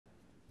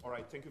All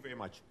right, thank you very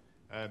much.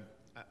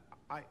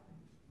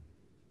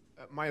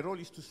 My role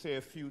is to say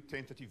a few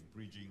tentative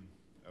bridging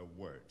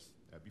words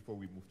before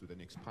we move to the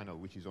next panel,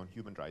 which is on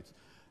human rights.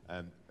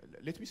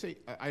 Let me say,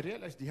 I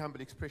realize the humble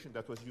expression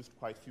that was used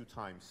quite a few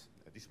times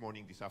this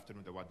morning, this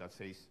afternoon, the one that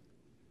says,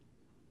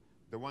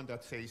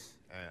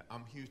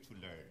 I'm here to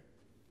learn.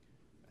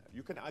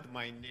 You can add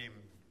my name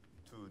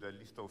to the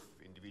list of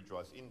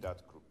individuals in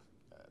that group,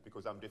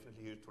 because I'm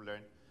definitely here to learn,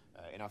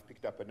 and I've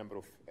picked up a number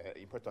of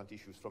important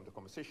issues from the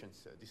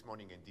conversations this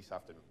morning and this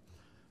afternoon.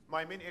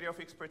 My main area of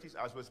expertise,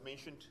 as was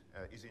mentioned,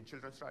 is in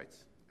children's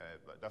rights.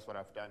 That's what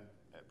I've done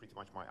pretty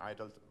much my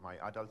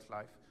adult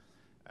life.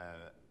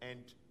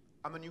 And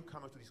I'm a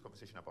newcomer to this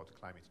conversation about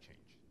climate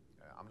change.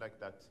 I'm like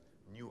that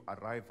new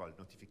arrival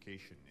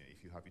notification,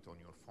 if you have it on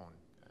your phone,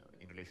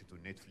 in relation to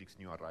Netflix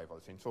new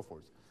arrivals and so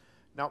forth.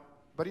 Now,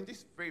 but in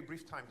this very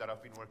brief time that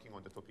I've been working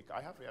on the topic,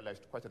 I have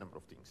realized quite a number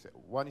of things.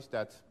 One is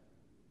that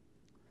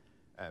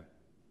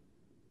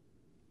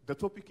the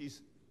topic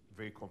is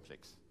very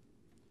complex.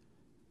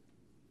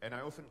 And I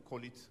often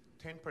call it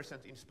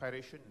 10%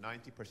 inspiration,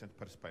 90%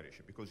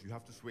 perspiration, because you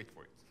have to sweat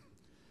for it.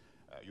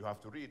 You have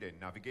to read and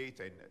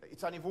navigate, and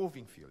it's an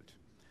evolving field.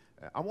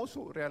 I'm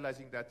also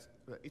realizing that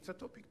it's a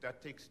topic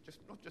that takes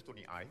not just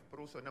only I,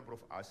 but also a number of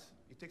us,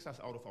 it takes us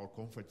out of our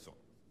comfort zone.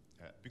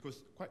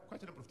 Because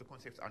quite a number of the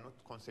concepts are not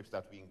concepts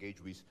that we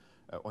engage with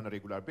on a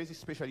regular basis,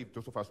 especially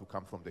those of us who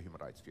come from the human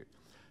rights field.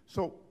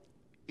 So,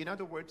 in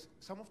other words,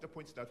 some of the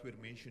points that were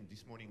mentioned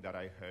this morning that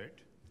I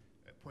heard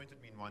pointed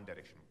me in one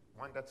direction.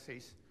 One that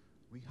says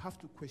we have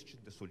to question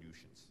the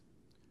solutions.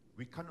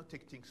 We cannot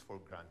take things for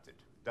granted.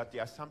 That the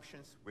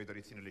assumptions, whether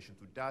it's in relation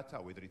to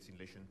data, whether it's in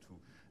relation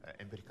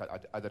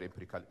to other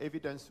empirical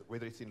evidence,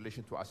 whether it's in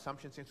relation to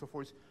assumptions and so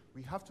forth,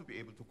 we have to be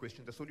able to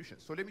question the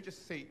solutions. So let me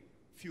just say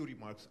a few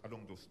remarks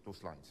along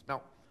those lines.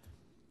 Now,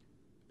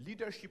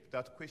 leadership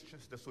that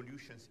questions the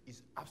solutions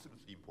is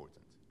absolutely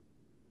important.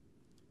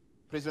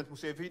 President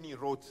Museveni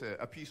wrote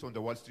a piece on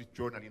the Wall Street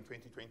Journal in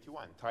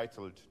 2021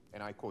 titled,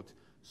 and I quote,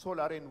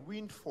 "Solar and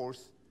wind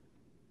force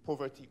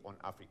poverty on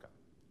Africa."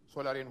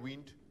 Solar and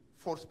wind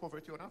force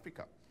poverty on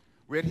Africa,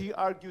 where he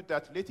argued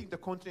that letting the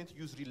continent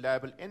use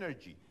reliable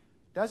energy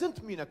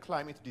doesn't mean a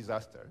climate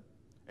disaster,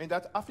 and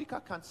that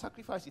Africa can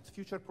sacrifice its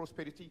future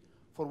prosperity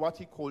for what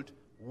he called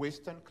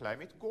Western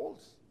climate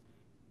goals.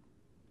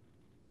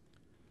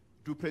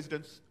 Do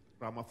Presidents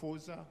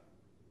Ramaphosa,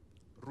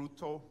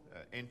 Ruto,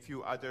 and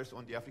few others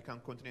on the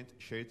African continent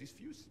share these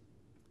views?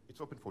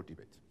 It's open for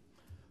debate.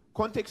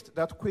 Context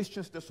that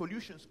questions the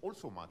solutions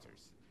also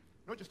matters.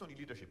 Not just only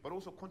leadership, but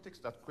also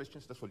context that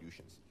questions the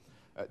solutions.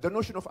 The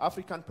notion of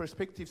African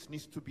perspectives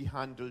needs to be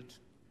handled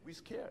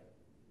with care.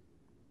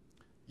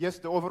 Yes,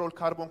 the overall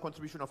carbon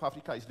contribution of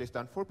Africa is less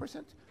than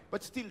 4%,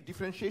 but still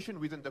differentiation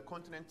within the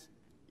continent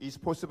is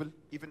possible,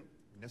 even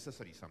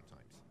necessary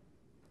sometimes.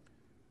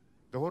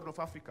 The Horn of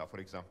Africa, for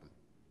example,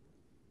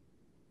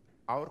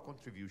 our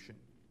contribution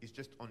is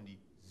just only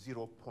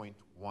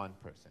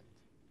 0.1%.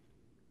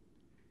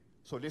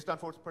 So less than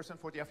 4%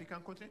 for the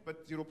African continent,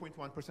 but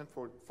 0.1%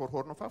 for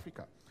Horn of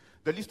Africa.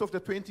 The list of the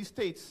 20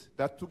 states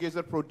that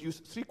together produce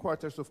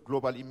 3/4 of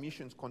global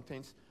emissions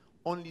contains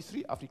only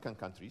 3 African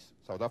countries,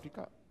 South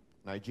Africa,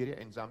 Nigeria,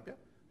 and Zambia,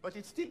 but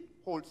it still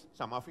holds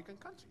some African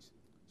countries.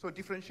 So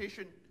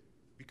differentiation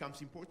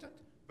becomes important,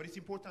 but it's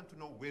important to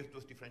know where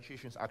those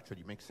differentiations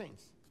actually make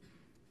sense.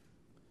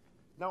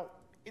 Now,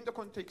 in the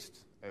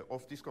context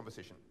of this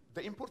conversation,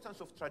 the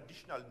importance of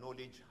traditional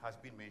knowledge has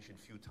been mentioned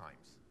a few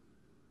times.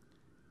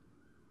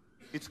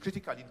 It's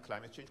critical in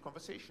climate change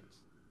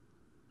conversations.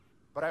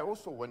 But I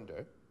also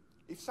wonder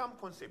if some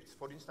concepts,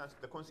 for instance,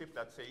 the concept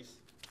that says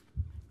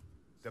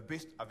the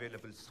best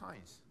available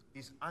science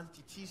is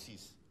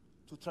antithesis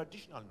to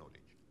traditional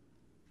knowledge.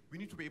 We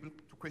need to be able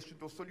to question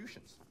those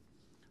solutions.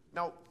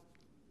 Now,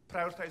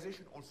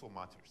 prioritization also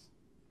matters.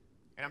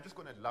 And I'm just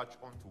going to latch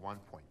on to one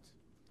point.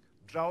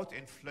 Drought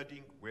and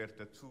flooding were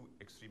the two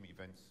extreme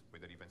events,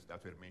 weather events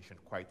that were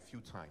mentioned quite a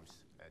few times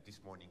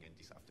this morning and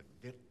this afternoon.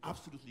 They're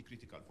absolutely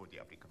critical for the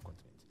African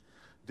continent.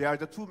 They are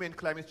the two main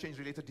climate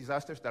change-related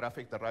disasters that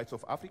affect the rights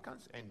of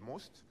Africans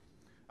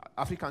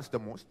Africans the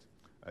most.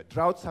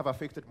 Droughts have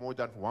affected more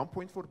than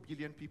 1.4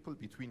 billion people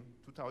between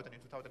 2000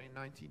 and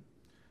 2019,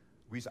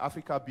 with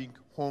Africa being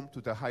home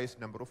to the highest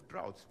number of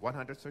droughts,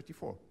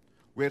 134,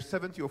 where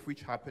 70 of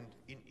which happened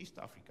in East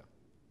Africa.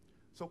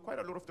 So quite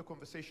a lot of the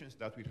conversations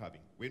that we're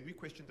having, when we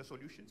question the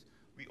solutions,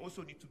 we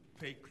also need to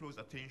pay close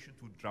attention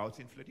to droughts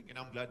and flooding, and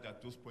I'm glad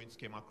that those points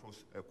came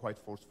across quite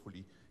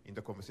forcefully in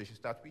the conversations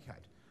that we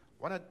had.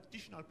 One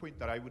additional point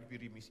that I would be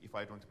remiss if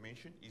I don't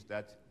mention is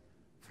that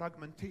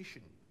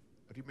fragmentation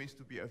remains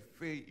to be a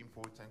very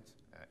important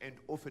and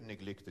often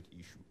neglected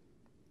issue.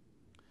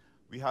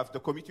 We have the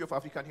Committee of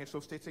African Heads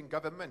of States and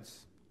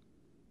Governments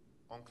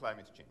on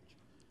climate change.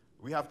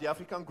 We have the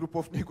African Group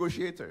of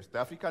Negotiators, the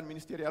African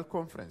Ministerial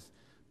Conference,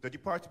 the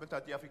Department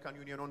at the African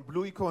Union on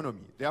Blue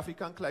Economy, the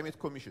African Climate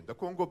Commission, the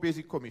Congo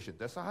Basic Commission,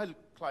 the Sahel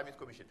Climate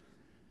Commission.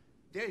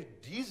 They're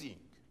dizzying.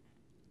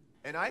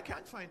 And I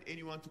can't find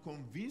anyone to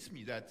convince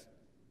me that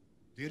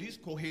there is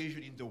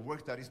cohesion in the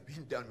work that is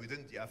being done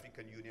within the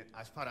African Union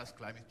as far as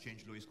climate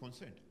change law is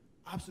concerned.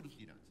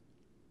 Absolutely not.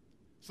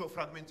 So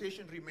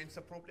fragmentation remains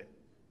a problem,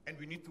 and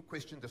we need to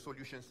question the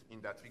solutions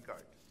in that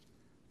regard.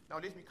 Now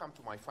let me come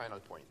to my final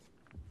point.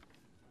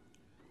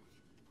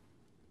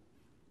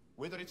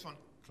 Whether it's on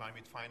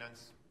climate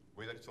finance,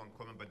 whether it's on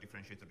common but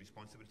differentiated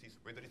responsibilities,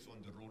 whether it's on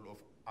the role of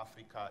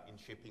Africa in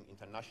shaping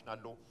international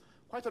law,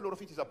 quite a lot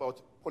of it is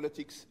about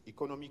politics,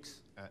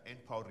 economics,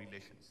 and power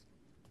relations.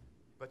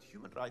 But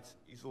human rights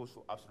is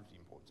also absolutely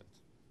important.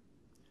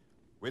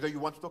 Whether you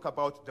want to talk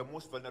about the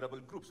most vulnerable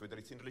groups, whether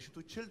it's in relation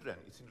to children,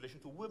 it's in relation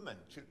to women,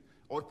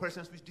 or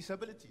persons with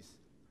disabilities.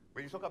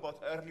 When you talk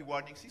about early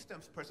warning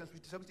systems, persons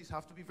with disabilities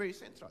have to be very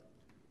central.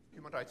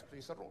 Human rights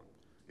plays a role.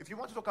 If you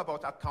want to talk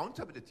about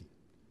accountability,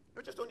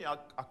 not just only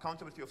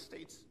accountability of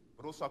states,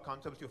 but also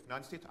accountability of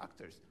non-state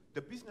actors,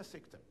 the business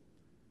sector.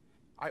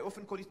 I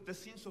often call it the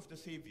sins of the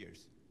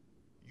saviors.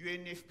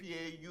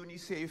 UNFPA,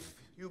 UNICEF,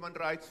 Human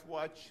Rights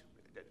Watch,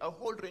 a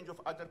whole range of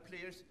other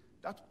players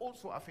that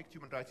also affect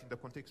human rights in the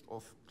context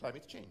of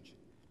climate change.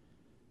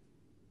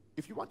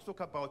 If you want to talk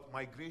about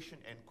migration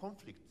and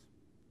conflict,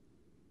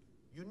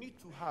 you need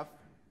to have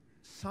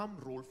some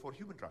role for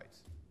human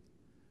rights.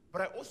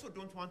 But I also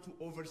don't want to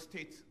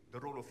overstate the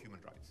role of human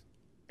rights.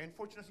 And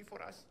fortunately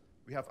for us,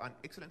 we have an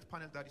excellent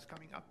panel that is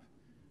coming up.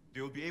 They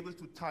will be able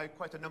to tie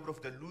quite a number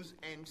of the loose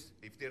ends,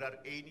 if there are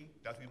any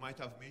that we might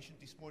have mentioned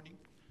this morning.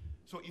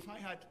 So if I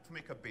had to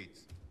make a bet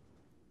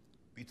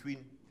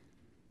between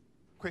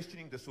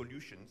questioning the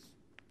solutions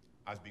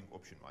as being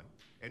option 1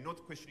 and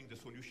not questioning the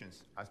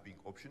solutions as being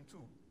option 2,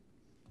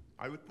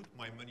 I would put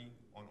my money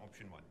on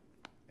option 1.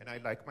 And I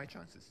like my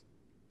chances.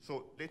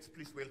 So let's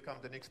please welcome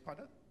the next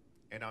panel.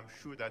 And I'm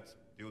sure that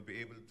they will be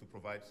able to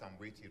provide some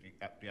weighty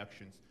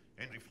reactions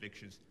and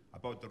reflections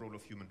about the role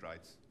of human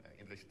rights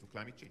in relation to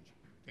climate change.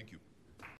 Thank you.